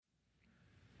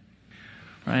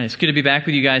All right, it's good to be back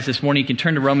with you guys this morning. You can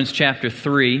turn to Romans chapter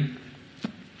 3.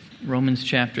 Romans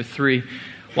chapter 3.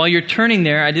 While you're turning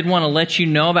there, I did want to let you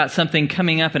know about something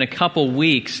coming up in a couple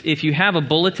weeks. If you have a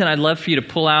bulletin, I'd love for you to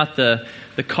pull out the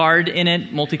card in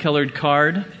it, multicolored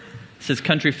card. It says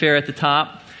Country Fair at the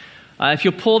top. If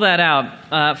you'll pull that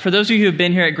out, for those of you who have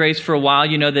been here at Grace for a while,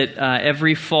 you know that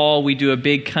every fall we do a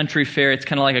big country fair. It's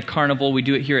kind of like a carnival. We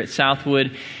do it here at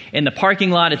Southwood in the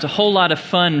parking lot. It's a whole lot of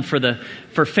fun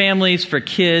for families, for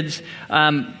kids.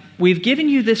 We've given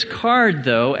you this card,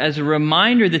 though, as a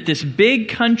reminder that this big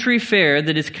country fair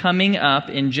that is coming up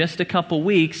in just a couple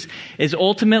weeks is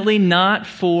ultimately not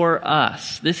for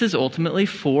us. This is ultimately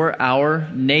for our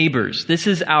neighbors. This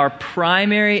is our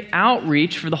primary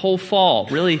outreach for the whole fall.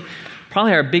 Really,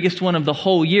 probably our biggest one of the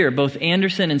whole year. Both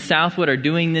Anderson and Southwood are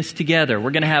doing this together.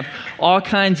 We're going to have all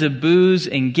kinds of booze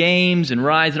and games and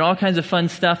rides and all kinds of fun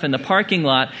stuff in the parking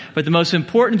lot. But the most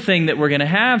important thing that we're going to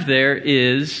have there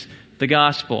is the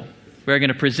gospel. We're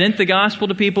going to present the gospel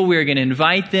to people. We're going to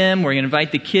invite them. We're going to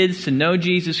invite the kids to know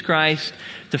Jesus Christ,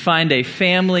 to find a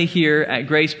family here at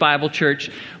Grace Bible Church.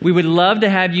 We would love to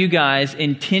have you guys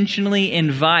intentionally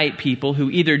invite people who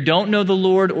either don't know the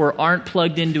Lord or aren't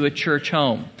plugged into a church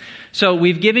home. So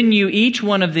we've given you each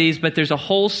one of these, but there's a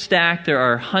whole stack. There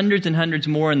are hundreds and hundreds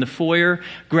more in the foyer.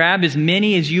 Grab as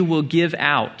many as you will give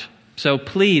out. So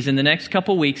please, in the next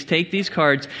couple weeks, take these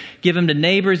cards, give them to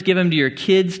neighbors, give them to your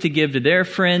kids to give to their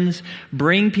friends.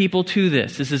 Bring people to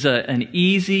this. This is an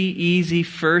easy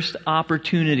first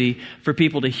opportunity for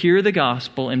people to hear the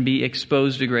gospel and be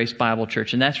exposed to Grace Bible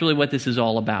Church. And that's really what this is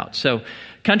all about. So,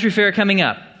 country fair coming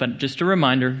up, but just a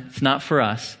reminder, it's not for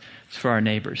us, it's for our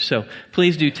neighbors. So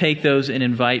please do take those and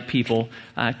invite people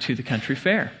to the country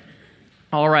fair.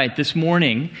 All right, this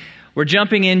morning, we're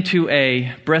jumping into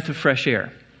a breath of fresh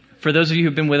air. For those of you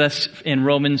who've been with us in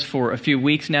Romans for a few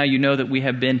weeks now, you know that we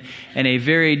have been in a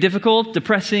very difficult,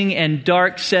 depressing, and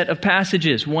dark set of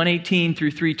passages. 118 through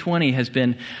 320 has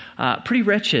been pretty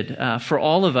wretched for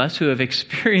all of us who have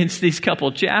experienced these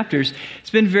couple chapters. It's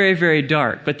been very, very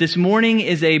dark. But this morning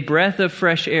is a breath of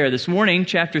fresh air. This morning,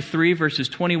 chapter 3, verses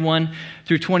 21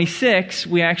 through 26,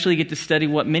 we actually get to study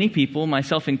what many people,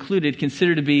 myself included,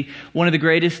 consider to be one of the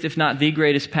greatest, if not the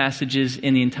greatest passages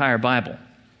in the entire Bible.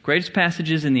 Greatest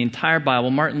passages in the entire Bible.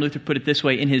 Martin Luther put it this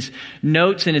way in his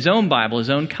notes in his own Bible,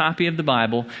 his own copy of the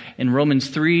Bible. In Romans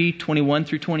 3, 21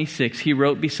 through 26, he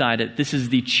wrote beside it, "This is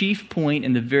the chief point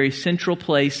and the very central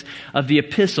place of the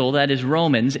epistle," that is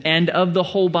Romans, "and of the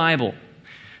whole Bible."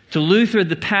 To Luther,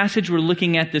 the passage we're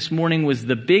looking at this morning was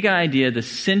the big idea, the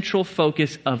central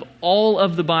focus of all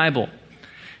of the Bible.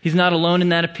 He's not alone in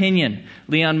that opinion.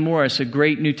 Leon Morris, a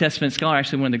great New Testament scholar,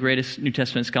 actually one of the greatest New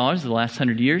Testament scholars of the last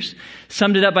 100 years,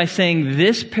 summed it up by saying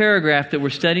this paragraph that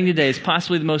we're studying today is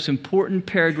possibly the most important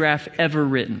paragraph ever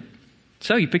written.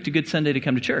 So you picked a good Sunday to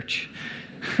come to church.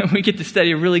 We get to study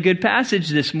a really good passage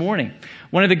this morning.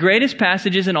 One of the greatest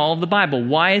passages in all of the Bible.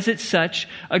 Why is it such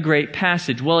a great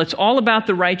passage? Well, it's all about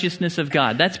the righteousness of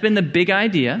God. That's been the big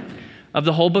idea of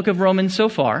the whole book of Romans so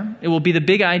far. It will be the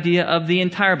big idea of the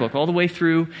entire book, all the way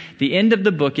through the end of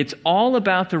the book. It's all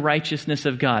about the righteousness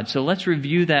of God. So let's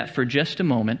review that for just a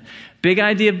moment. Big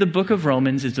idea of the book of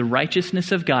Romans is the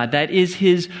righteousness of God. That is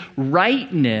His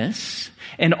rightness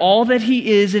in all that He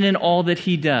is and in all that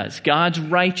He does. God's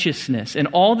righteousness in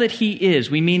all that He is.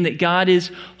 We mean that God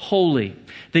is holy,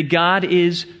 that God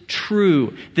is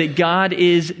true, that God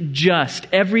is just.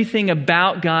 Everything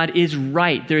about God is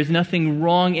right. There is nothing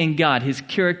wrong in God. His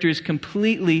character is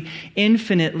completely,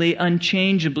 infinitely,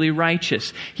 unchangeably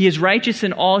righteous. He is righteous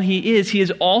in all He is. He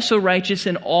is also righteous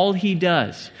in all He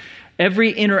does.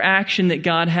 Every interaction that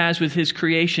God has with His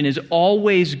creation is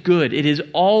always good. It is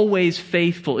always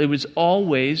faithful. It was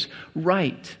always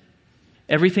right.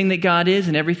 Everything that God is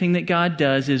and everything that God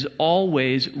does is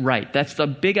always right. That's the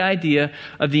big idea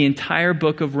of the entire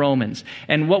book of Romans.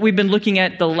 And what we've been looking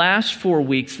at the last 4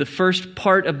 weeks, the first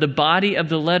part of the body of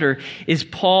the letter, is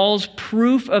Paul's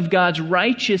proof of God's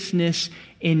righteousness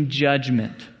in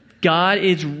judgment. God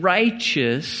is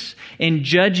righteous in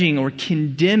judging or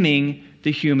condemning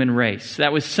the human race.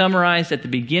 That was summarized at the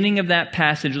beginning of that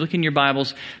passage. Look in your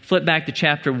Bibles, flip back to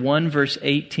chapter 1, verse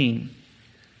 18.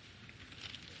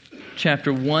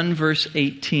 Chapter 1, verse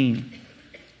 18.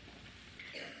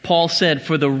 Paul said,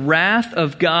 "For the wrath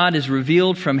of God is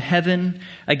revealed from heaven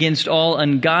against all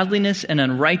ungodliness and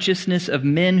unrighteousness of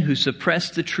men who suppress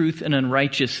the truth in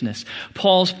unrighteousness."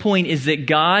 Paul's point is that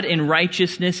God in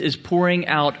righteousness is pouring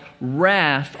out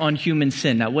wrath on human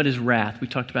sin. Now, what is wrath? We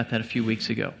talked about that a few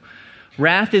weeks ago.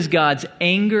 Wrath is God's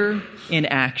anger in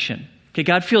action. Okay,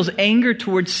 God feels anger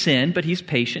towards sin, but he's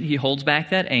patient. He holds back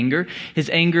that anger. His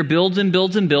anger builds and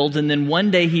builds and builds, and then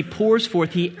one day he pours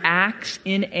forth, he acts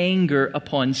in anger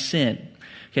upon sin.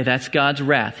 Okay, that's God's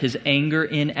wrath, his anger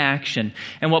in action.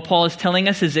 And what Paul is telling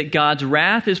us is that God's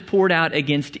wrath is poured out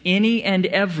against any and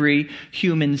every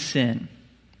human sin.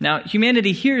 Now,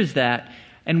 humanity hears that,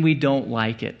 and we don't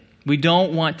like it. We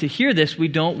don't want to hear this. We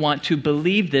don't want to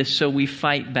believe this, so we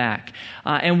fight back.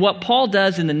 And what Paul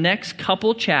does in the next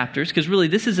couple chapters, because really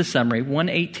this is a summary,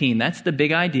 1:18, that's the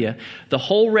big idea. The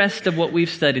whole rest of what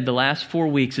we've studied the last 4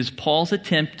 weeks is Paul's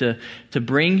attempt to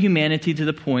bring humanity to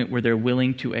the point where they're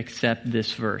willing to accept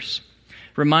this verse.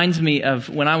 Reminds me of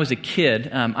when I was a kid.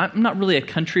 I'm not really a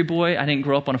country boy. I didn't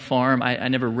grow up on a farm. I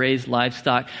never raised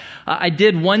livestock. I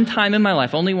did one time in my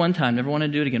life, only one time, never want to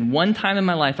do it again. One time in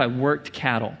my life I worked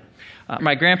cattle.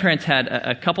 My grandparents had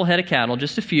a couple head of cattle,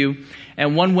 just a few,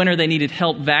 and one winter they needed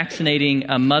help vaccinating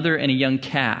a mother and a young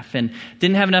calf and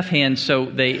didn't have enough hands, so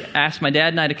they asked my dad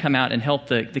and I to come out and help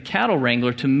the cattle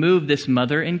wrangler to move this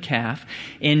mother and calf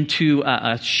into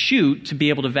a chute to be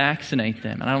able to vaccinate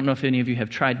them. And I don't know if any of you have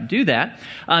tried to do that.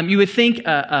 You would think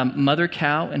a mother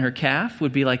cow and her calf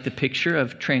would be like the picture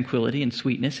of tranquility and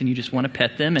sweetness, and you just want to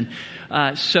pet them,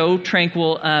 and so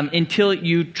tranquil until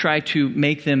you try to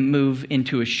make them move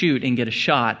into a chute and get a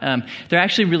shot. They're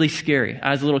actually really scary.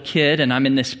 I was a little kid, and I'm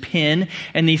in this pen,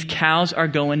 and these cows are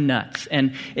going nuts.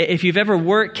 And if you've ever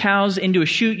worked cows into a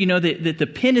chute, you know that the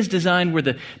pen is designed where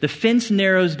the fence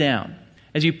narrows down.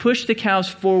 As you push the cows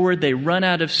forward, they run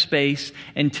out of space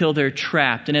until they're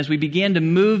trapped. And as we began to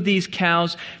move these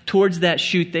cows towards that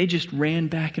chute, they just ran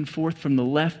back and forth from the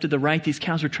left to the right. These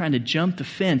cows were trying to jump the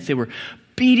fence. They were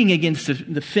beating against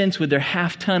the fence with their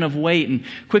half-ton of weight. And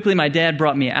quickly my dad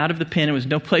brought me out of the pen. It was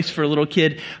no place for a little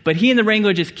kid. But he and the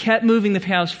wrangler just kept moving the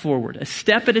cows forward, a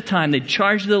step at a time. They'd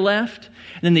charge to the left,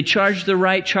 and then they'd charge to the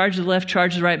right, charge to the left,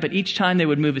 charge to the right. But each time they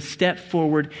would move a step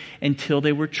forward until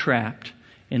they were trapped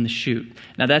in the chute.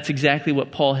 Now that's exactly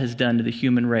what Paul has done to the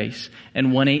human race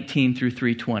in 1:18 through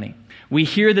 3:20. We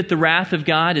hear that the wrath of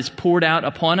God is poured out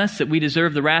upon us, that we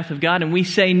deserve the wrath of God, and we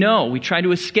say no. We try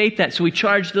to escape that, so we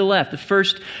charge to the left. The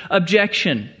first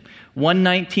objection,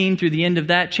 1:19 through the end of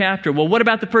that chapter. Well, what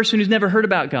about the person who's never heard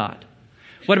about God?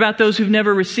 What about those who've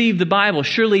never received the Bible?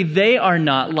 Surely they are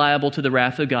not liable to the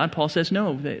wrath of God. Paul says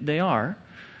no, they are.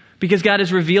 Because God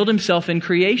has revealed himself in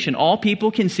creation. All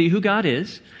people can see who God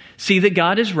is, see that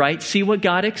God is right, see what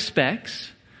God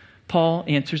expects. Paul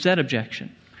answers that objection.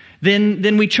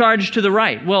 Then we charge to the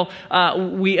right. Well,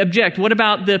 we object. What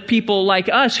about the people like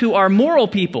us who are moral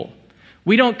people?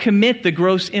 We don't commit the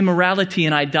gross immorality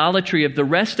and idolatry of the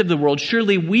rest of the world.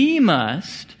 Surely we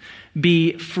must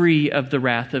be free of the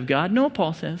wrath of God. No,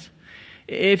 Paul says.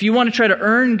 If you want to try to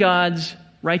earn God's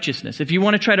righteousness, if you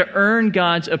want to try to earn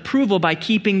God's approval by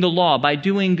keeping the law, by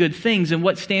doing good things, then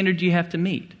what standard do you have to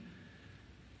meet?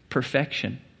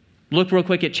 Perfection. Look real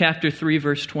quick at chapter 3,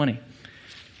 verse 20.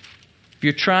 If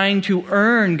you're trying to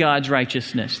earn God's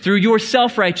righteousness through your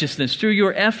self-righteousness, through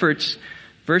your efforts,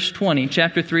 verse 20,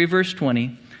 chapter 3, verse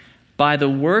 20, by the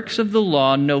works of the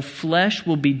law, no flesh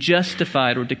will be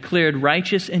justified or declared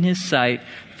righteous in his sight,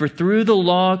 for through the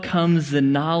law comes the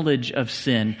knowledge of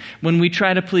sin. When we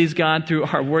try to please God through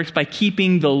our works by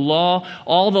keeping the law,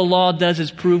 all the law does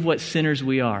is prove what sinners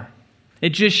we are.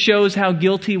 It just shows how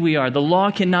guilty we are. The law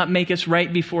cannot make us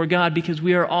right before God because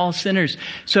we are all sinners.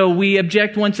 So we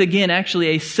object once again, actually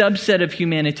a subset of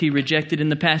humanity rejected in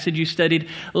the passage you studied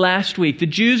last week. The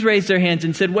Jews raised their hands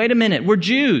and said, wait a minute, we're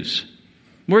Jews.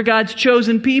 We're God's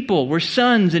chosen people. We're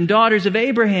sons and daughters of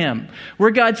Abraham. We're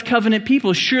God's covenant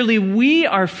people. Surely we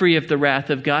are free of the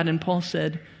wrath of God. And Paul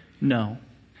said, no.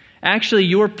 Actually,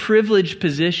 your privileged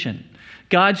position,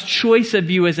 God's choice of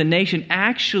you as a nation,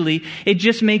 actually, it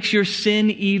just makes your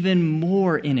sin even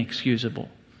more inexcusable.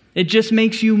 It just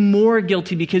makes you more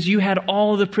guilty because you had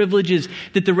all the privileges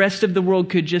that the rest of the world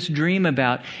could just dream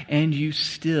about, and you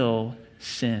still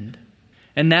sinned.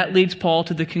 And that leads Paul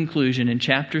to the conclusion in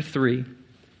chapter 3.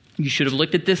 You should have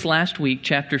looked at this last week,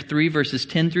 chapter 3, verses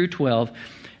 10 through 12.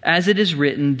 As it is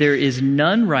written, there is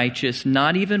none righteous,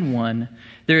 not even one.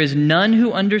 There is none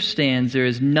who understands. There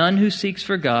is none who seeks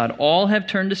for God. All have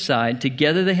turned aside.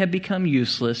 Together they have become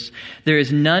useless. There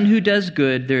is none who does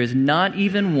good. There is not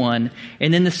even one.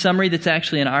 And then the summary that's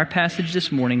actually in our passage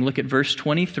this morning, look at verse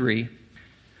 23.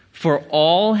 For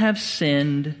all have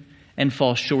sinned and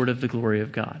fall short of the glory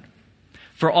of God.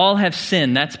 For all have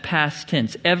sinned, that's past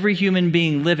tense. Every human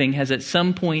being living has at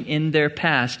some point in their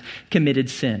past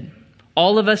committed sin.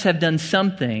 All of us have done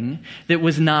something that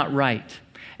was not right.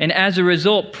 And as a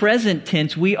result, present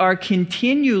tense, we are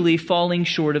continually falling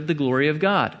short of the glory of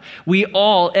God. We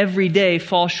all, every day,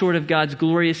 fall short of God's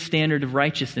glorious standard of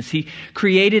righteousness. He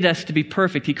created us to be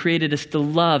perfect. He created us to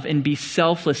love and be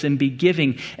selfless and be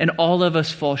giving. And all of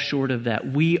us fall short of that.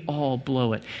 We all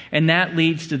blow it. And that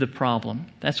leads to the problem.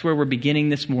 That's where we're beginning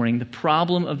this morning. The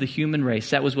problem of the human race.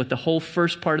 That was what the whole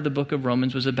first part of the book of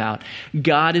Romans was about.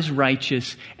 God is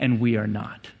righteous and we are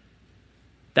not.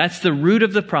 That's the root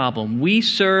of the problem. We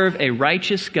serve a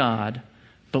righteous God,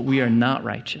 but we are not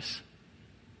righteous.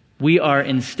 We are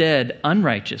instead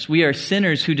unrighteous. We are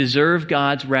sinners who deserve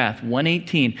God's wrath.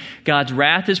 1:18, God's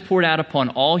wrath is poured out upon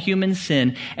all human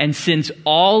sin, and since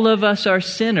all of us are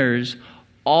sinners,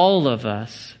 all of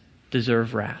us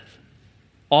deserve wrath.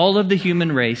 All of the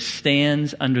human race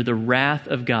stands under the wrath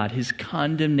of God, his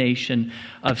condemnation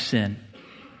of sin.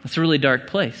 That's a really dark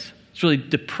place. It's a really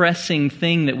depressing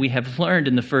thing that we have learned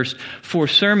in the first 4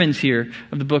 sermons here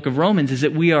of the book of Romans, is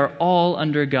that we are all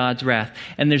under God's wrath.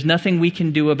 And there's nothing we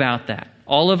can do about that.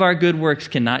 All of our good works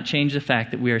cannot change the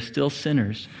fact that we are still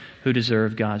sinners who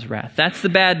deserve God's wrath. That's the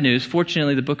bad news.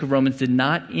 Fortunately, the book of Romans did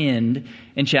not end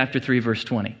in chapter 3, verse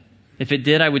 20. If it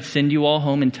did, I would send you all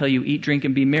home and tell you, eat, drink,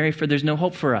 and be merry, for there's no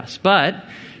hope for us. But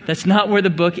that's not where the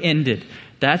book ended.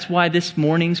 That's why this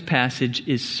morning's passage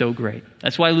is so great.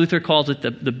 That's why Luther calls it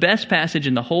the best passage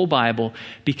in the whole Bible,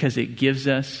 because it gives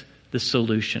us the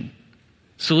solution.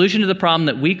 Solution to the problem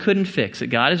that we couldn't fix, that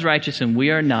God is righteous and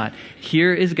we are not.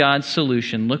 Here is God's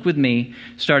solution. Look with me,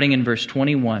 starting in verse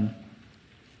 21.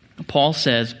 Paul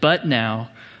says, "But now,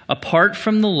 apart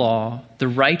from the law, the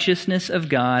righteousness of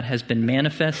God has been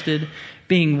manifested,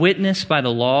 being witnessed by the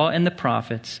law and the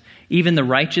prophets, even the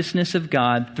righteousness of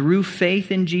God through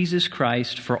faith in Jesus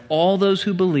Christ for all those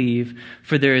who believe,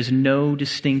 for there is no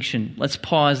distinction." Let's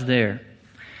pause there.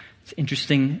 It's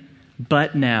interesting.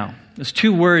 But now. Those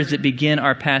 2 words that begin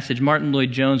our passage. Martin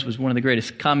Lloyd-Jones was one of the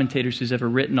greatest commentators who's ever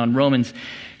written on Romans.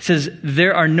 He says,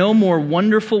 there are no more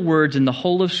wonderful words in the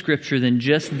whole of Scripture than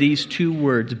just these 2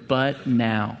 words, but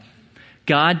now.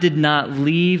 God did not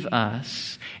leave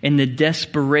us in the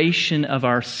desperation of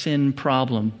our sin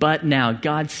problem, but now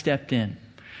God stepped in.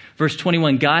 Verse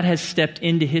 21, God has stepped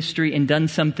into history and done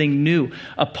something new.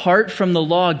 Apart from the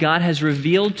law, God has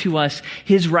revealed to us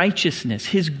his righteousness,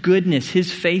 his goodness,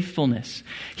 his faithfulness.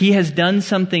 He has done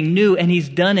something new, and he's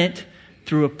done it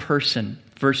through a person.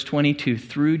 Verse 22,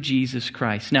 through Jesus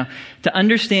Christ. Now, to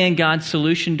understand God's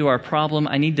solution to our problem,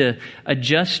 I need to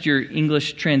adjust your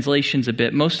English translations a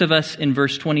bit. Most of us in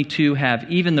verse 22 have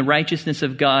even the righteousness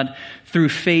of God through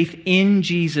faith in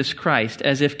Jesus Christ,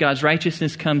 as if God's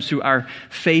righteousness comes through our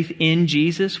faith in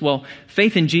Jesus. Well,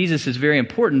 faith in Jesus is very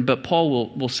important, but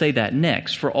Paul will say that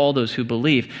next for all those who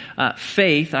believe.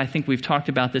 Faith, I think we've talked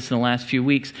about this in the last few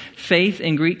weeks. Faith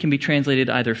in Greek can be translated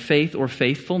either faith or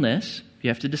faithfulness. You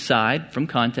have to decide from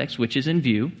context which is in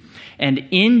view. And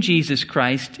in Jesus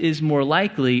Christ is more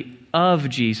likely of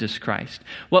Jesus Christ.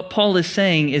 What Paul is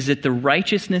saying is that the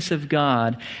righteousness of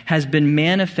God has been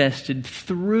manifested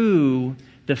through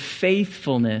the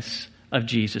faithfulness of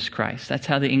Jesus Christ. That's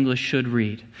how the English should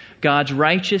read. God's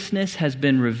righteousness has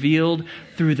been revealed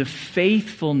through the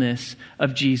faithfulness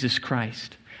of Jesus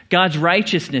Christ. God's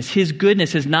righteousness, his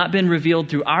goodness, has not been revealed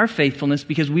through our faithfulness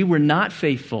because we were not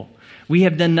faithful. We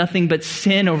have done nothing but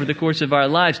sin over the course of our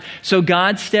lives. So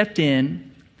God stepped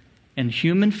in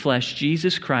human flesh,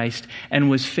 Jesus Christ, and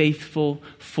was faithful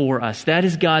for us. That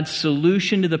is God's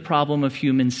solution to the problem of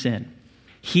human sin.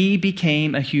 He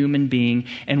became a human being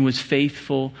and was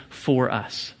faithful for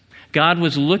us. God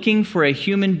was looking for a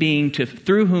human being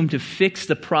through whom to fix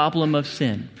the problem of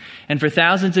sin. And for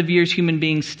thousands of years, human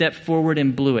beings stepped forward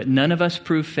and blew it. None of us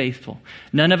proved faithful.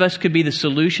 None of us could be the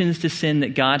solutions to sin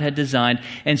that God had designed.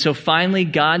 And so finally,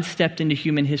 God stepped into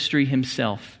human history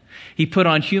himself. He put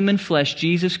on human flesh,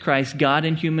 Jesus Christ, God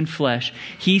in human flesh.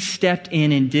 He stepped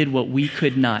in and did what we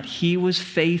could not. He was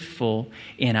faithful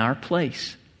in our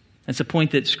place. That's a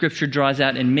point that Scripture draws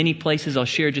out in many places. I'll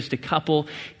share just a couple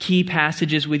key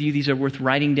passages with you. These are worth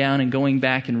writing down and going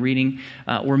back and reading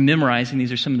or memorizing.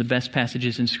 These are some of the best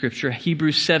passages in Scripture.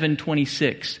 Hebrews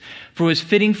 7:26. For it was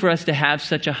fitting for us to have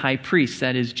such a high priest,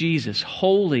 that is Jesus,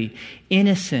 holy,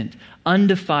 innocent,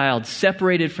 undefiled,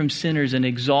 separated from sinners, and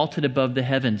exalted above the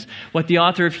heavens. What the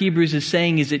author of Hebrews is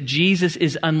saying is that Jesus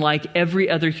is unlike every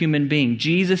other human being.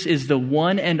 Jesus is the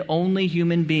one and only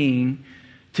human being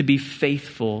to be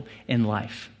faithful in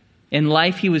life. In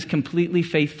life, he was completely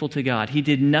faithful to God. He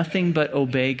did nothing but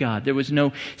obey God. There was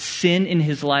no sin in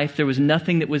his life. There was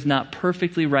nothing that was not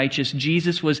perfectly righteous.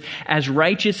 Jesus was as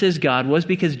righteous as God was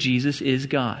because Jesus is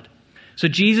God. So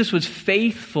Jesus was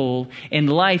faithful in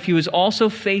life. He was also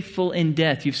faithful in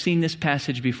death. You've seen this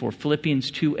passage before, Philippians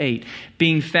 2:8.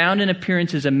 Being found in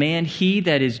appearance as a man, he,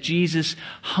 that is Jesus,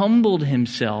 humbled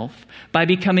himself by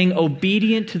becoming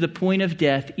obedient to the point of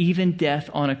death, even death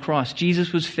on a cross.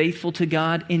 Jesus was faithful to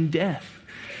God in death.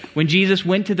 When Jesus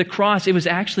went to the cross, it was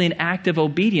actually an act of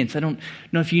obedience. I don't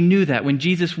know if you knew that. When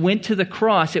Jesus went to the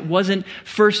cross, it wasn't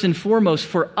first and foremost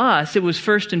for us. It was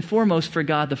first and foremost for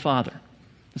God the Father.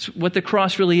 That's what the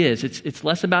cross really is. It's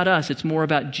less about us. It's more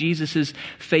about Jesus'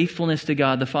 faithfulness to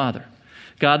God the Father.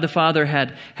 God the Father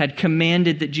had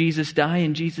commanded that Jesus die,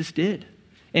 and Jesus did.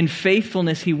 In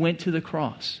faithfulness, he went to the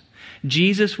cross.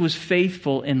 Jesus was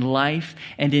faithful in life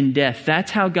and in death.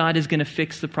 That's how God is going to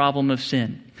fix the problem of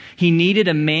sin. He needed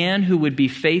a man who would be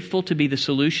faithful to be the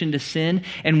solution to sin.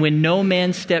 And when no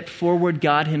man stepped forward,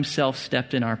 God himself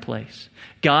stepped in our place.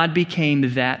 God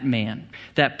became that man,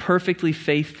 that perfectly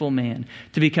faithful man,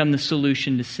 to become the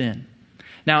solution to sin.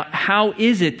 Now, how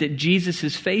is it that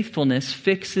Jesus' faithfulness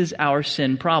fixes our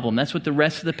sin problem? That's what the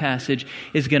rest of the passage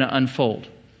is going to unfold.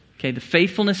 Okay, the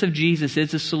faithfulness of Jesus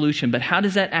is a solution, but how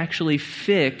does that actually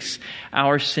fix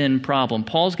our sin problem?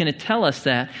 Paul's going to tell us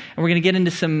that, and we're going to get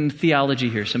into some theology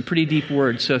here, some pretty deep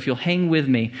words. So if you'll hang with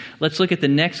me, let's look at the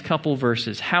next couple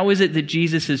verses. How is it that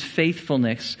Jesus'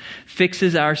 faithfulness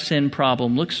fixes our sin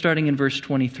problem? Look starting in verse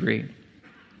 23.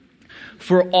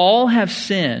 For all have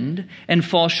sinned and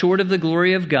fall short of the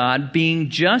glory of God, being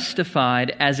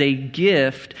justified as a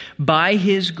gift by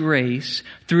his grace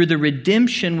through the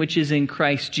redemption which is in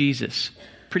Christ Jesus.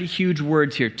 Pretty huge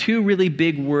words here. Two really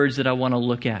big words that I want to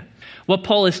look at. What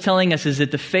Paul is telling us is that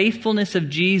the faithfulness of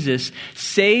Jesus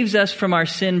saves us from our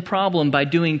sin problem by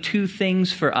doing two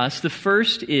things for us. The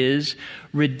first is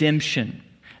redemption.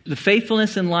 The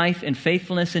faithfulness in life and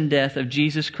faithfulness in death of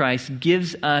Jesus Christ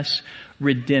gives us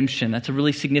redemption. That's a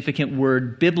really significant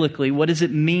word biblically. What does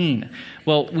it mean?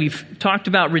 Well, we've talked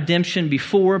about redemption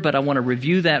before, but I want to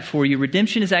review that for you.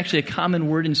 Redemption is actually a common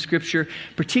word in Scripture,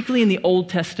 particularly in the Old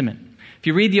Testament. If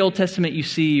you read the Old Testament, you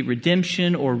see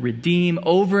redemption or redeem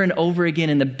over and over again.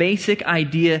 And the basic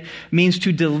idea means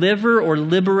to deliver or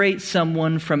liberate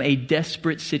someone from a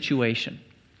desperate situation.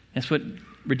 That's what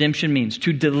redemption means,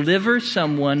 to deliver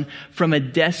someone from a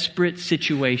desperate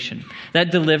situation. That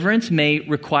deliverance may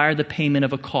require the payment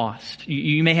of a cost.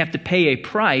 You may have to pay a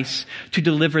price to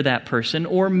deliver that person,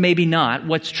 or maybe not.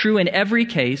 What's true in every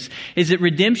case is that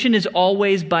redemption is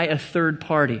always by a third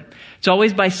party. It's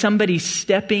always by somebody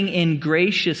stepping in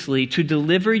graciously to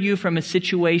deliver you from a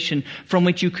situation from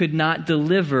which you could not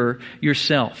deliver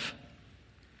yourself.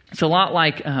 It's a lot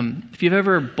like if you've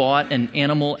ever bought an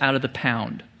animal out of the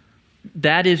pound.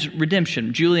 That is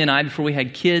redemption. Julie and I, before we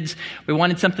had kids, we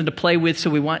wanted something to play with,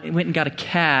 so we went and got a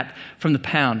cat from the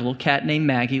pound, a little cat named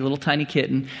Maggie, a little tiny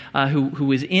kitten, who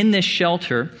was in this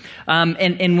shelter.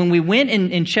 And when we went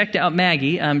and checked out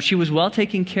Maggie, she was well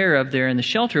taken care of there in the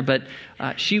shelter, but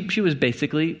she was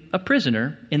basically a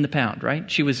prisoner in the pound, right?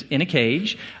 She was in a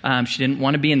cage. She didn't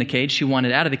want to be in the cage. She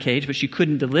wanted out of the cage, but she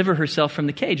couldn't deliver herself from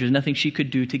the cage. There was nothing she could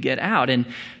do to get out. And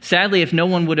sadly, if no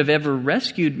one would have ever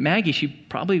rescued Maggie, she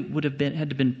probably would have had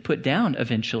to been put down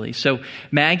eventually. So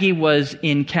Maggie was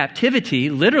in captivity,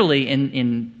 literally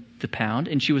in the pound,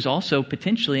 and she was also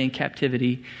potentially in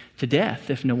captivity to death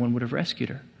if no one would have rescued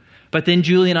her. But then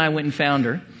Julie and I went and found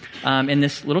her. And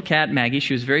this little cat, Maggie,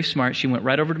 she was very smart. She went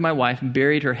right over to my wife and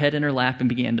buried her head in her lap and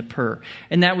began to purr.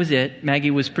 And that was it.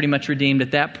 Maggie was pretty much redeemed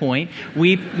at that point.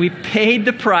 We paid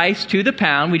the price to the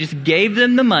pound. We just gave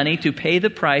them the money to pay the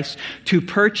price to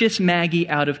purchase Maggie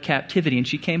out of captivity. And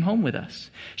she came home with us.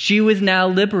 She was now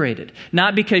liberated.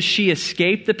 Not because she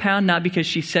escaped the pound, not because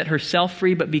she set herself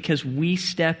free, but because we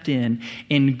stepped in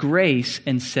grace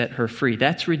and set her free.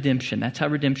 That's redemption. That's how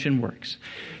redemption works.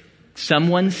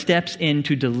 Someone steps in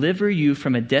to deliver you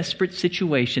from a desperate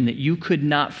situation that you could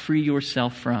not free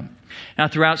yourself from. Now,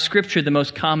 throughout Scripture, the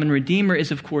most common redeemer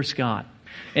is, of course, God.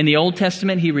 In the Old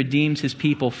Testament, he redeems his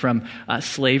people from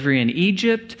slavery in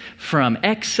Egypt, from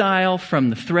exile, from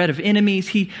the threat of enemies.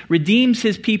 He redeems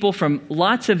his people from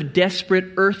lots of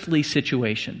desperate earthly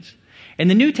situations. In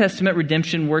the New Testament,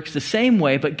 redemption works the same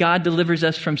way, but God delivers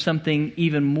us from something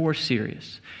even more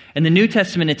serious. In the New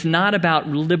Testament, it's not about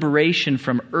liberation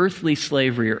from earthly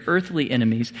slavery or earthly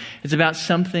enemies. It's about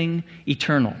something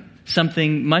eternal,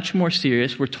 something much more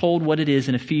serious. We're told what it is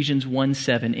in Ephesians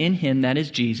 1:7. In him, that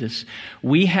is Jesus,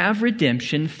 we have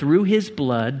redemption through his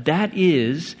blood. That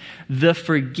is the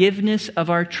forgiveness of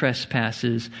our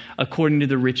trespasses according to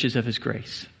the riches of his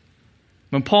grace.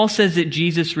 When Paul says that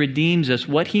Jesus redeems us,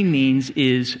 what he means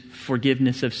is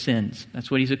forgiveness of sins. That's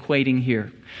what he's equating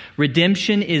here.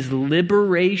 Redemption is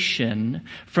liberation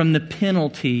from the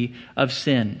penalty of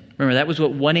sin. Remember, that was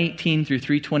what 118 through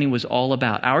 320 was all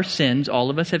about. Our sins, all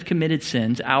of us have committed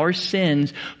sins. Our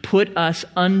sins put us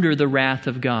under the wrath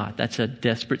of God. That's a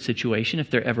desperate situation if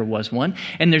there ever was one.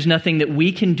 And there's nothing that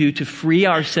we can do to free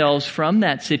ourselves from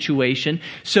that situation.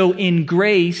 So in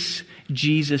grace,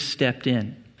 Jesus stepped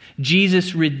in.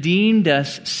 Jesus redeemed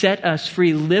us, set us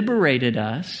free, liberated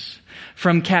us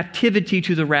from captivity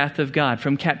to the wrath of God,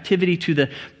 from captivity to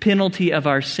the penalty of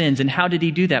our sins. And how did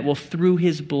he do that? Well, through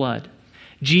his blood.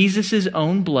 Jesus'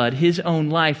 own blood, his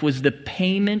own life, was the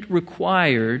payment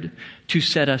required to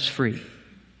set us free.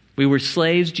 We were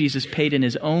slaves. Jesus paid in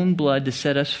his own blood to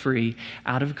set us free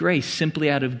out of grace, simply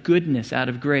out of goodness, out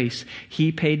of grace.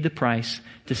 He paid the price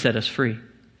to set us free.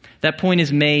 That point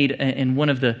is made in one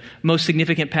of the most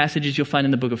significant passages you'll find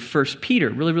in the book of 1 Peter.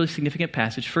 Really, really significant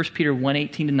passage. 1 Peter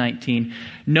 1:18-19.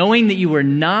 Knowing that you were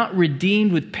not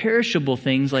redeemed with perishable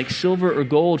things like silver or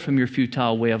gold from your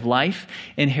futile way of life,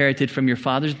 inherited from your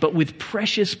fathers, but with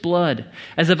precious blood,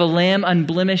 as of a lamb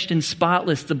unblemished and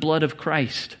spotless, the blood of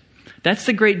Christ. That's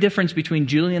the great difference between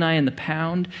Julie and I and the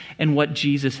pound and what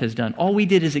Jesus has done. All we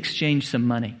did is exchange some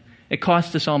money. It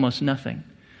cost us almost nothing.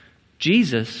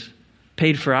 Jesus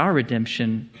paid for our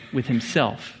redemption with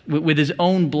himself, with his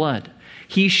own blood.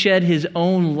 He shed his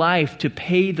own life to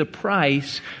pay the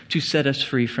price to set us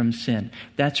free from sin.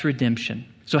 That's redemption.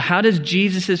 So how does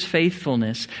Jesus'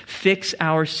 faithfulness fix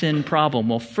our sin problem?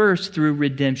 Well, first, through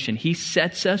redemption. He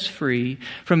sets us free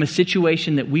from a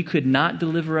situation that we could not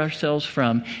deliver ourselves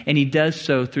from, and he does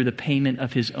so through the payment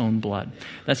of his own blood.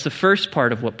 That's the first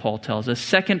part of what Paul tells us.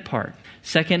 Second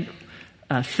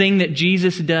thing that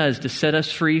Jesus does to set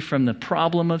us free from the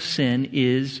problem of sin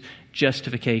is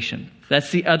justification.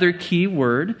 That's the other key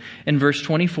word in verse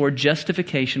 24,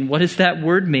 justification. What does that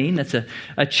word mean? That's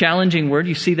a challenging word.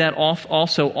 You see that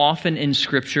also often in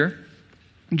Scripture.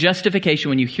 Justification,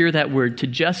 when you hear that word, to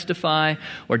justify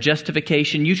or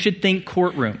justification, you should think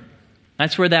courtroom.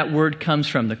 That's where that word comes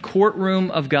from, the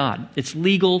courtroom of God. It's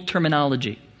legal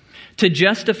terminology. To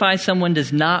justify someone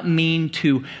does not mean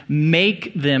to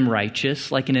make them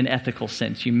righteous, like in an ethical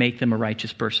sense. You make them a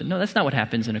righteous person. No, that's not what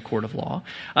happens in a court of law.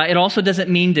 It also doesn't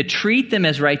mean to treat them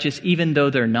as righteous even though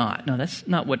they're not. No, that's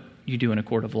not what you do in a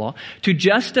court of law. To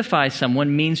justify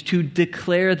someone means to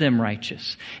declare them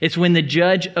righteous. It's when the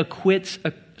judge acquits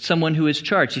someone who is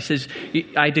charged. He says,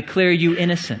 I declare you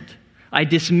innocent. I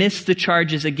dismiss the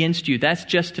charges against you. That's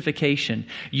justification.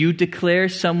 You declare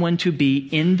someone to be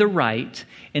in the right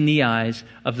in the eyes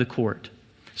of the court.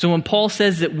 So when Paul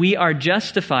says that we are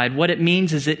justified, what it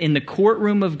means is that in the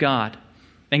courtroom of God,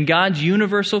 in God's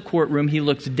universal courtroom, he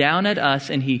looks down at us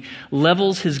and he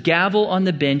levels his gavel on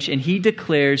the bench and he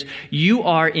declares, you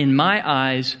are in my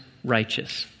eyes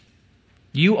righteous.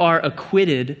 You are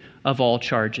acquitted of all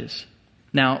charges.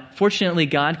 Now, fortunately,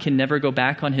 God can never go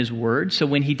back on his word. So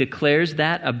when he declares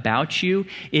that about you,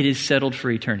 it is settled for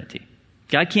eternity.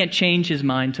 God can't change his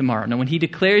mind tomorrow. Now, when he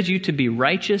declares you to be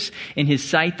righteous in his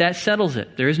sight, that settles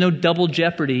it. There is no double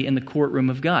jeopardy in the courtroom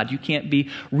of God. You can't be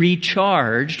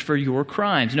recharged for your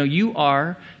crimes. No, you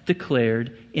are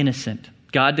declared innocent.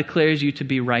 God declares you to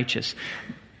be righteous.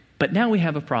 But now we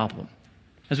have a problem.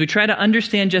 As we try to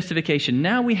understand justification,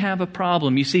 now we have a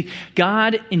problem. You see,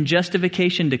 God in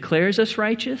justification declares us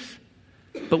righteous,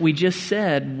 but we just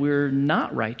said we're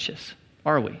not righteous,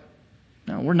 are we?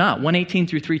 No, we're not. 118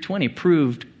 through 320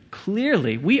 proved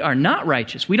clearly we are not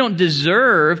righteous. We don't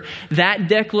deserve that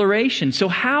declaration. So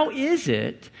how is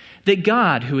it that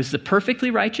God, who is the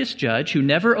perfectly righteous judge, who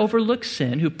never overlooks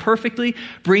sin, who perfectly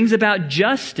brings about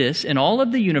justice in all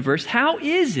of the universe, how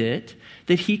is it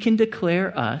that he can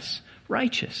declare us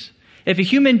righteous? If a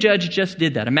human judge just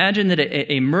did that, imagine that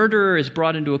a murderer is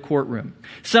brought into a courtroom.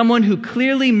 Someone who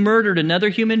clearly murdered another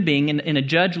human being, and a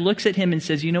judge looks at him and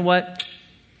says, you know what?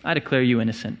 I declare you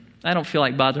innocent. I don't feel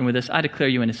like bothering with this. I declare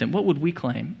you innocent. What would we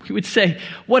claim? We would say,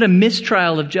 what a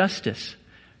mistrial of justice.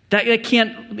 That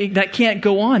can't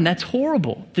go on. That's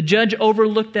horrible. The judge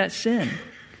overlooked that sin.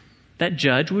 That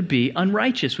judge would be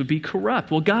unrighteous, would be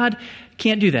corrupt. Well, God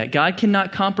can't do that. God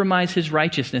cannot compromise his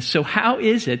righteousness. So how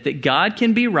is it that God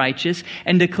can be righteous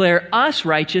and declare us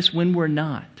righteous when we're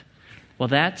not? Well,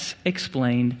 that's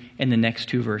explained in the next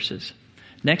two verses.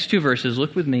 Next two verses,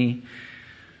 look with me,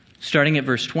 starting at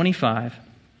verse 25.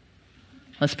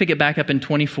 Let's pick it back up in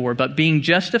 24. But being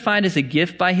justified as a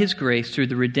gift by his grace through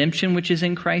the redemption which is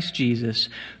in Christ Jesus,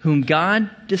 whom God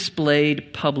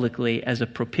displayed publicly as a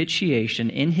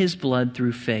propitiation in his blood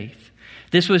through faith.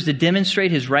 This was to demonstrate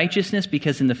his righteousness,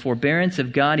 because in the forbearance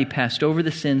of God he passed over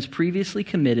the sins previously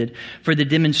committed, for the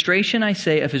demonstration, I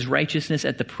say, of his righteousness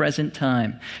at the present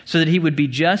time, so that he would be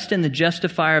just and the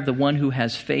justifier of the one who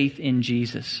has faith in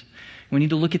Jesus. We need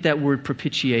to look at that word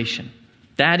propitiation.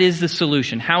 That is the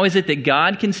solution. How is it that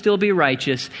God can still be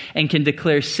righteous and can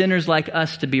declare sinners like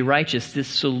us to be righteous? This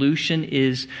solution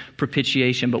is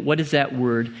propitiation. But what does that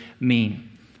word mean?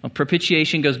 Well,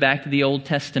 propitiation goes back to the Old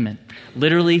Testament.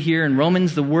 Literally here in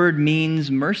Romans, the word means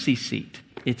mercy seat.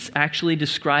 It's actually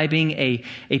describing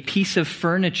a piece of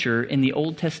furniture in the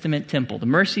Old Testament temple. The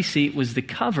mercy seat was the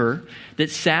cover that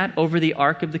sat over the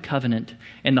Ark of the Covenant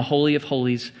in the Holy of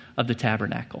Holies of the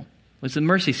tabernacle. Was the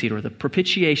mercy seat, or the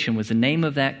propitiation was the name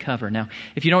of that cover. Now,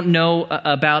 if you don't know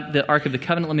about the Ark of the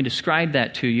Covenant, let me describe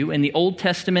that to you. In the Old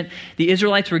Testament, the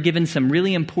Israelites were given some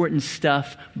really important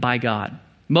stuff by God.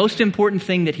 Most important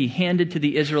thing that he handed to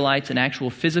the Israelites, an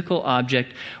actual physical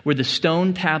object, were the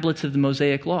stone tablets of the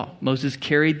Mosaic Law. Moses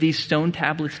carried these stone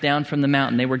tablets down from the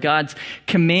mountain. They were God's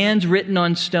commands written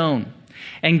on stone.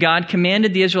 And God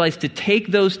commanded the Israelites to take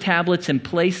those tablets and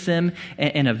place them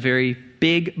in a very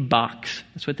big box.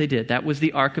 That's what they did. That was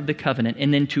the Ark of the Covenant.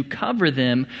 And then to cover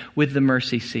them with the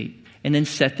mercy seat. And then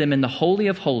set them in the Holy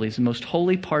of Holies, the most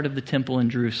holy part of the temple in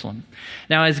Jerusalem.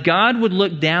 Now, as God would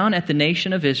look down at the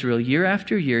nation of Israel year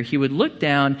after year, he would look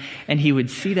down and he would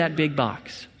see that big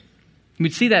box. He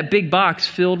would see that big box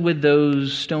filled with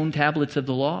those stone tablets of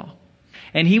the law.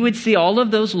 And he would see all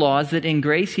of those laws that in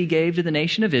grace he gave to the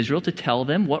nation of Israel to tell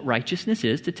them what righteousness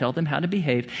is, to tell them how to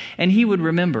behave. And he would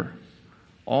remember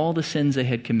all the sins they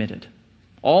had committed.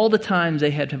 All the times they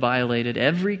had violated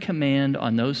every command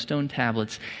on those stone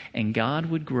tablets, and God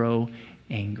would grow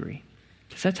angry.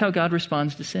 Because that's how God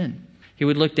responds to sin. He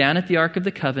would look down at the Ark of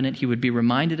the Covenant, he would be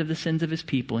reminded of the sins of his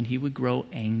people, and he would grow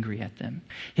angry at them.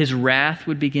 His wrath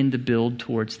would begin to build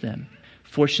towards them.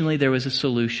 Fortunately, there was a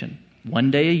solution. One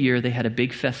day a year, they had a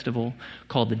big festival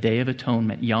called the Day of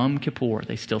Atonement, Yom Kippur.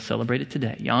 They still celebrate it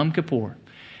today, Yom Kippur.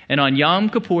 And on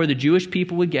Yom Kippur, the Jewish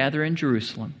people would gather in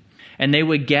Jerusalem. And they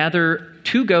would gather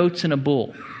 2 goats and a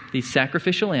bull, these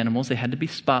sacrificial animals. They had to be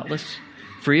spotless,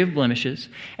 free of blemishes.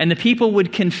 And the people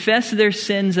would confess their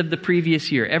sins of the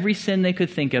previous year. Every sin they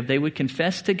could think of, they would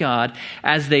confess to God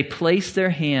as they placed their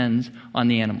hands on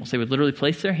the animals. They would literally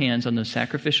place their hands on those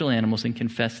sacrificial animals and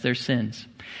confess their sins.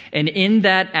 And in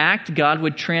that act, God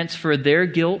would transfer their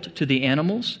guilt to the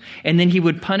animals, and then he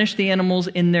would punish the animals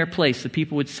in their place. The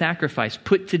people would sacrifice,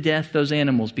 put to death those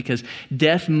animals, because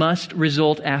death must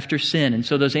result after sin. And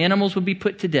so those animals would be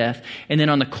put to death, and then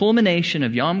on the culmination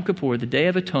of Yom Kippur, the Day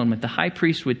of Atonement, the high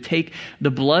priest would take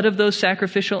the blood of those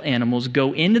sacrificial animals,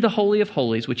 go into the Holy of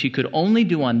Holies, which he could only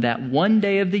do on that one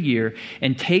day of the year,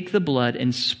 and take the blood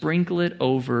and sprinkle it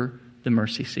over the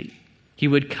mercy seat. He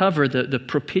would cover the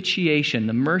propitiation,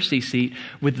 the mercy seat,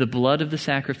 with the blood of the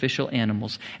sacrificial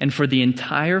animals. And for the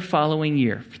entire following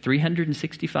year,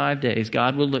 365 days,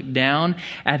 God would look down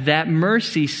at that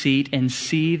mercy seat and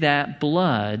see that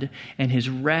blood, and his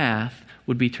wrath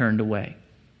would be turned away.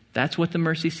 That's what the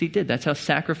mercy seat did. That's how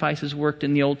sacrifices worked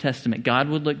in the Old Testament. God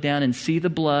would look down and see the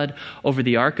blood over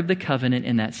the Ark of the Covenant,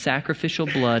 and that sacrificial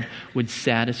blood would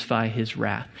satisfy his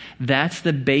wrath. That's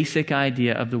the basic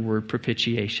idea of the word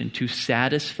propitiation, to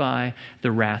satisfy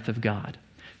the wrath of God,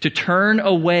 to turn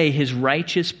away his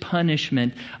righteous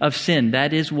punishment of sin.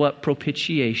 That is what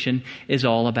propitiation is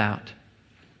all about.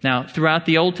 Now, throughout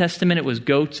the Old Testament, it was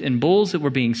goats and bulls that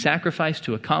were being sacrificed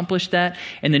to accomplish that.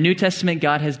 In the New Testament,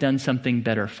 God has done something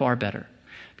better, far better.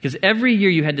 Because every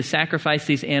year you had to sacrifice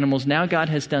these animals. Now God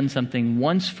has done something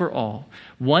once for all.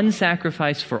 One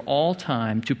sacrifice for all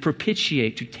time to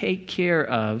propitiate, to take care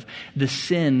of the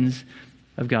sins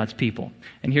of God's people.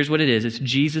 And here's what it is. It's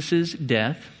Jesus'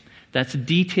 death. That's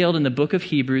detailed in the book of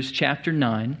Hebrews, chapter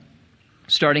 9,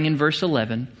 starting in verse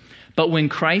 11. But when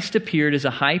Christ appeared as a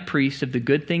high priest of the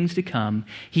good things to come,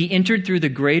 he entered through the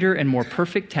greater and more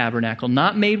perfect tabernacle,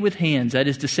 not made with hands, that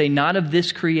is to say, not of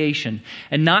this creation,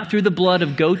 and not through the blood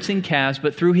of goats and calves,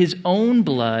 but through his own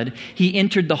blood, he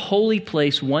entered the holy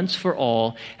place once for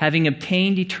all, having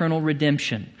obtained eternal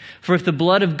redemption. For if the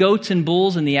blood of goats and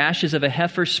bulls and the ashes of a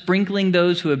heifer, sprinkling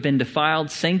those who have been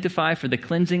defiled, sanctify for the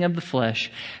cleansing of the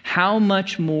flesh, how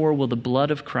much more will the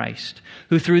blood of Christ,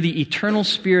 who through the eternal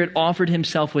Spirit offered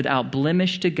himself without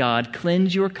blemish to God,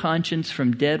 cleanse your conscience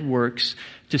from dead works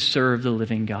to serve the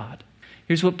living God?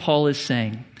 Here's what Paul is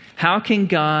saying. How can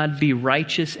God be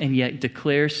righteous and yet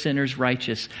declare sinners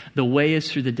righteous? The way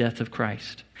is through the death of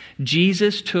Christ.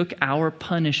 Jesus took our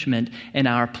punishment in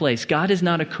our place. God is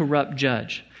not a corrupt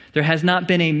judge. There has not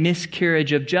been a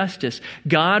miscarriage of justice.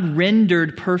 God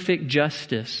rendered perfect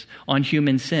justice on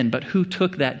human sin, but who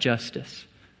took that justice?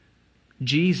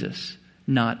 Jesus,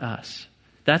 not us.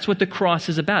 That's what the cross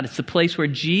is about. It's the place where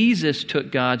Jesus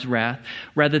took God's wrath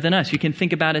rather than us. You can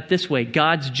think about it this way.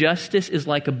 God's justice is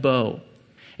like a bow,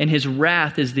 and his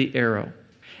wrath is the arrow.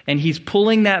 And he's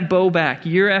pulling that bow back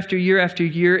year after year after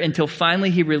year until finally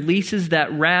he releases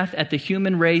that wrath at the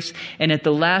human race. And at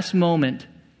the last moment,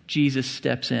 Jesus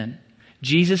steps in.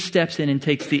 Jesus steps in and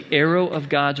takes the arrow of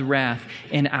God's wrath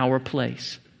in our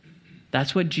place.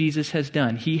 That's what Jesus has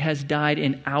done. He has died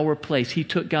in our place. He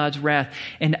took God's wrath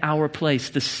in our place.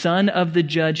 The Son of the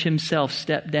Judge himself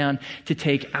stepped down to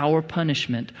take our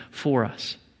punishment for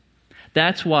us.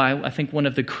 That's why I think one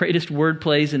of the greatest word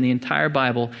plays in the entire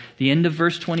Bible, the end of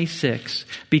verse 26,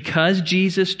 because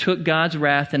Jesus took God's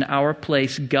wrath in our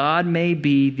place, God may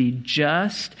be the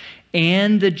just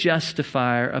and the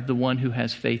justifier of the one who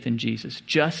has faith in Jesus.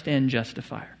 Just and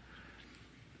justifier.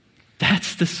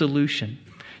 That's the solution.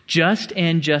 Just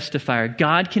and justifier.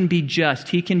 God can be just.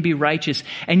 He can be righteous.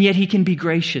 And yet he can be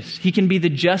gracious. He can be the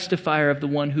justifier of the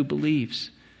one who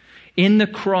believes. In the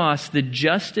cross, the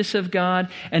justice of God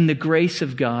and the grace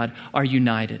of God are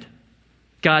united.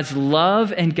 God's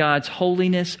love and God's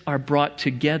holiness are brought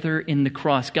together in the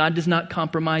cross. God does not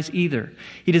compromise either.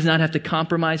 He does not have to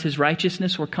compromise his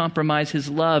righteousness or compromise his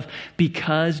love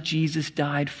because Jesus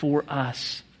died for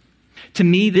us. To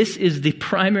me, this is the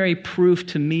primary proof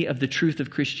to me of the truth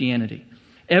of Christianity.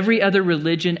 Every other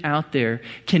religion out there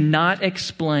cannot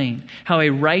explain how a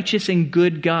righteous and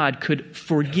good God could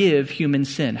forgive human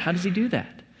sin. How does he do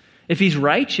that? If he's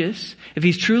righteous, if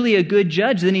he's truly a good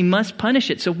judge, then he must punish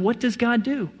it. So what does God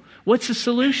do? What's the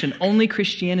solution? Only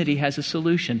Christianity has a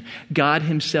solution. God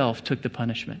himself took the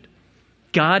punishment.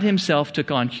 God himself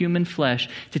took on human flesh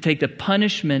to take the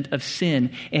punishment of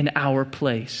sin in our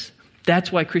place.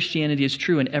 That's why Christianity is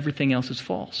true and everything else is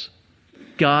false.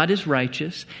 God is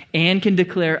righteous and can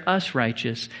declare us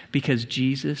righteous because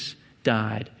Jesus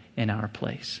died in our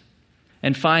place.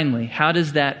 And finally, how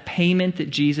does that payment that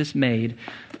Jesus made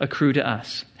accrue to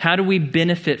us? How do we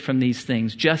benefit from these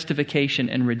things, justification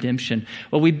and redemption?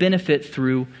 Well, we benefit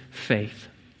through faith.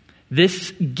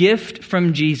 This gift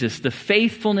from Jesus, the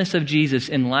faithfulness of Jesus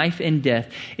in life and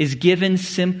death, is given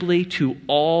simply to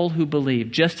all who believe.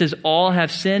 Just as all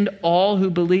have sinned, all who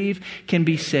believe can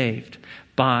be saved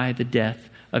by the death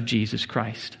of Jesus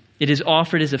Christ. It is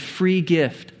offered as a free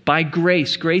gift by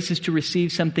grace. Grace is to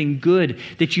receive something good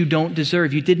that you don't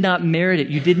deserve. You did not merit it.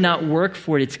 You did not work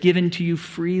for it. It's given to you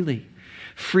freely.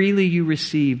 Freely you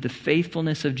receive the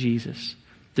faithfulness of Jesus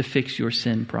to fix your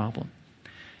sin problem.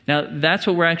 Now, that's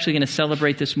what we're actually going to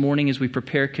celebrate this morning as we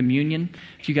prepare communion.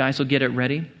 If you guys will get it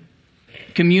ready.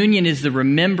 Communion is the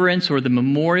remembrance or the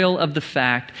memorial of the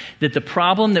fact that the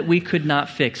problem that we could not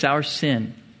fix, our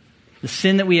sin, the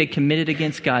sin that we had committed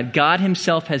against God, God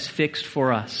himself has fixed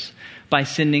for us by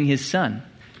sending his Son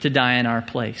to die in our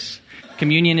place.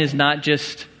 Communion is not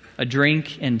just a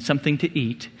drink and something to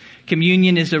eat.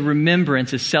 Communion is a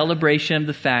remembrance, a celebration of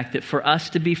the fact that for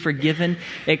us to be forgiven,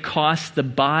 it costs the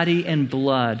body and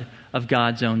blood of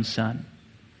God's own Son.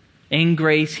 In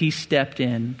grace, he stepped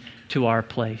in to our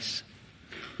place.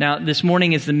 Now, this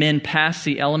morning as the men pass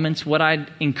the elements, what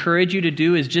I'd encourage you to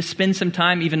do is just spend some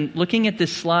time even looking at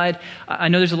this slide. I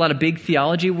know there's a lot of big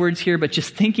theology words here, but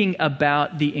just thinking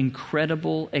about the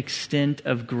incredible extent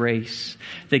of grace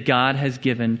that God has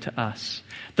given to us.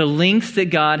 The lengths that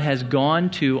God has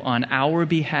gone to on our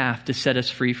behalf to set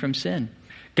us free from sin.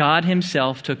 God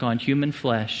himself took on human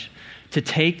flesh to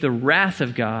take the wrath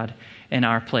of God in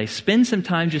our place. Spend some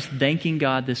time just thanking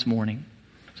God this morning.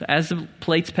 So as the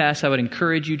plates pass, I would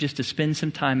encourage you just to spend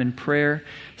some time in prayer,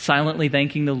 silently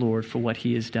thanking the Lord for what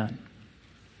he has done.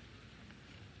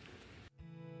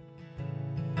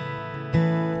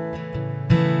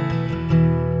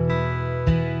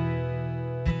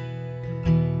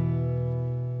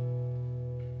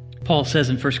 Paul says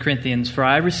in 1 Corinthians, "For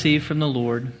I received from the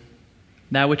Lord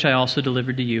that which I also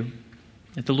delivered to you,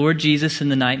 that the Lord Jesus in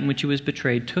the night in which he was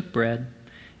betrayed took bread,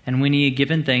 and when he had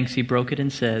given thanks, he broke it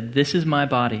and said, 'This is my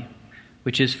body,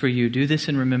 which is for you. Do this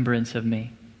in remembrance of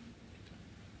me.'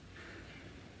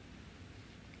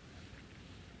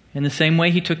 In the same way,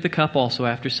 he took the cup also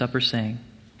after supper, saying,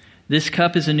 'This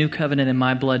cup is a new covenant in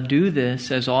my blood. Do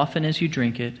this as often as you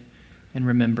drink it in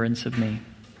remembrance of me.'"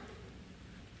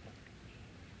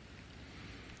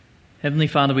 Heavenly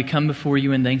Father, we come before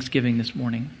you in thanksgiving this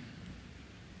morning.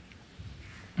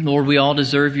 Lord, we all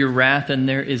deserve your wrath, and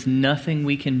there is nothing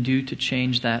we can do to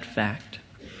change that fact.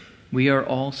 We are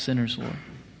all sinners, Lord.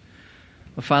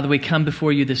 But Father, we come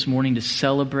before you this morning to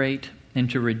celebrate and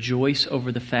to rejoice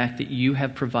over the fact that you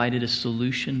have provided a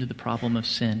solution to the problem of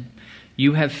sin.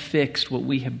 You have fixed what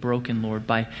we have broken, Lord,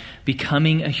 by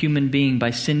becoming a human being,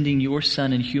 by sending your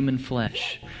Son in human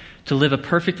flesh to live a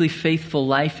perfectly faithful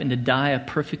life and to die a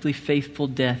perfectly faithful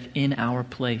death in our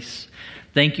place.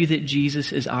 Thank you that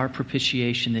Jesus is our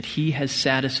propitiation, that he has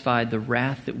satisfied the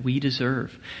wrath that we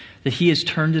deserve, that he has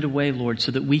turned it away, Lord,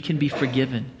 so that we can be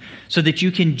forgiven, so that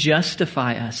you can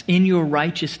justify us. In your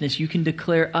righteousness, you can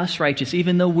declare us righteous,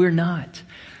 even though we're not,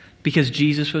 because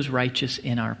Jesus was righteous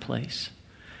in our place.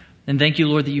 And thank you,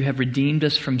 Lord, that you have redeemed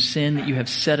us from sin, that you have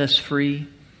set us free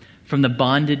from the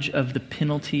bondage of the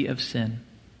penalty of sin.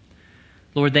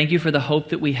 Lord, thank you for the hope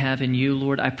that we have in you,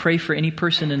 Lord. I pray for any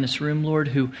person in this room, Lord,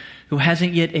 who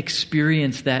hasn't yet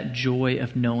experienced that joy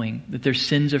of knowing that their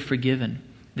sins are forgiven,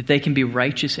 that they can be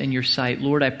righteous in your sight.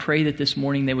 Lord, I pray that this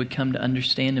morning they would come to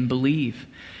understand and believe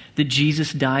that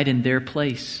Jesus died in their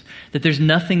place, that there's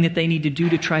nothing that they need to do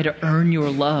to try to earn your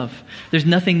love. There's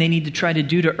nothing they need to try to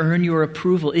do to earn your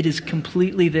approval. It is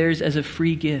completely theirs as a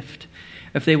free gift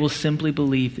if they will simply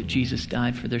believe that Jesus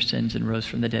died for their sins and rose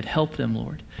from the dead. Help them,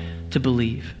 Lord, to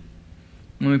believe.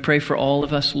 And we pray for all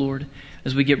of us, Lord,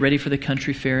 as we get ready for the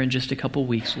country fair in just a couple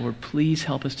weeks, Lord, please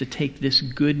help us to take this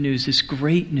good news, this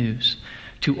great news,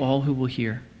 to all who will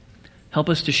hear. Help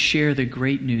us to share the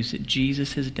great news that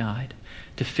Jesus has died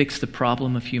to fix the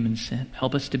problem of human sin.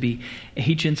 Help us to be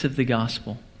agents of the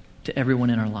gospel to everyone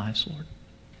in our lives, Lord.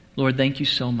 Lord, thank you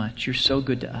so much. You're so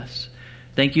good to us.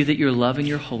 Thank you that your love and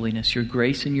your holiness, your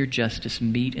grace and your justice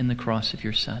meet in the cross of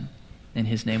your Son. In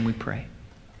his name we pray.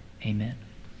 Amen.